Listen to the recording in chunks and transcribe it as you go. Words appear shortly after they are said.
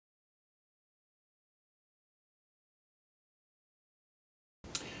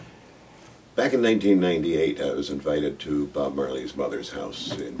Back in 1998, I was invited to Bob Marley's mother's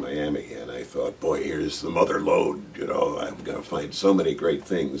house in Miami, and I thought, boy, here's the mother lode, you know, I'm going to find so many great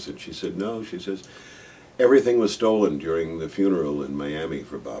things. And she said, no, she says, everything was stolen during the funeral in Miami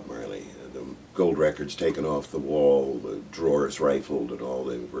for Bob Marley. The gold records taken off the wall, the drawers rifled, and all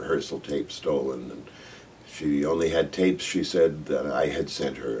the rehearsal tapes stolen. And she only had tapes, she said, that I had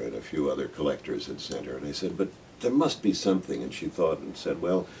sent her, and a few other collectors had sent her. And I said, but there must be something. And she thought and said,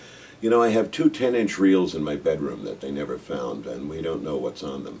 well, you know, I have 2 10-inch reels in my bedroom that they never found, and we don't know what's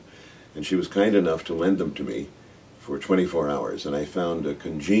on them. And she was kind enough to lend them to me for 24 hours, and I found a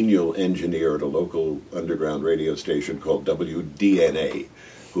congenial engineer at a local underground radio station called WDNA,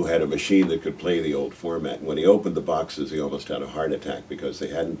 who had a machine that could play the old format. And when he opened the boxes, he almost had a heart attack because they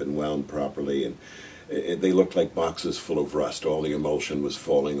hadn't been wound properly, and they looked like boxes full of rust. All the emulsion was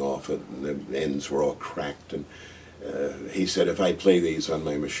falling off, and the ends were all cracked. And he said, if I play these on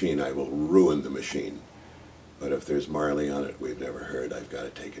my machine, I will ruin the machine. But if there's Marley on it we've never heard, I've got to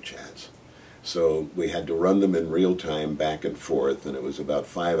take a chance. So we had to run them in real time back and forth, and it was about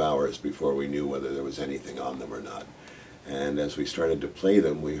 5 hours before we knew whether there was anything on them or not. And as we started to play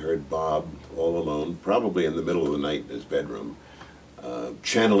them, we heard Bob all alone, probably in the middle of the night in his bedroom,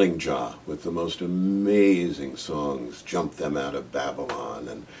 channeling Jah with the most amazing songs, Jump Them Out of Babylon,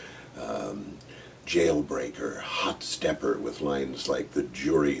 and Jailbreaker, Hot Stepper, with lines like, the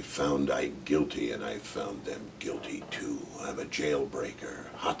jury found I guilty and I found them guilty too. I'm a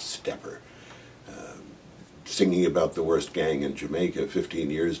jailbreaker, Hot Stepper. Singing about the worst gang in Jamaica 15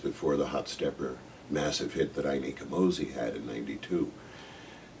 years before the Hot Stepper massive hit that Ine Kamosi had in '92.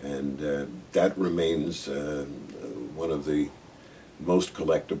 And that remains one of the most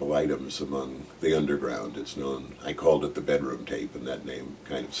collectible items among the underground. It's known, I called it the bedroom tape, and that name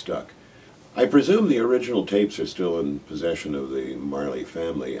kind of stuck. I presume the original tapes are still in possession of the Marley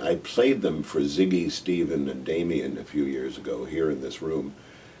family. I played them for Ziggy, Stephen, and Damien a few years ago here in this room,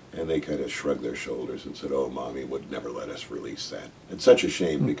 and they kind of shrugged their shoulders and said, oh, Mommy would never let us release that. It's such a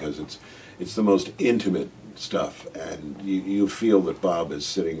shame because it's the most intimate stuff, and you feel that Bob is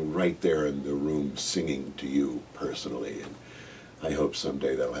sitting right there in the room singing to you personally, and I hope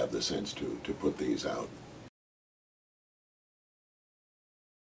someday they'll have the sense to put these out.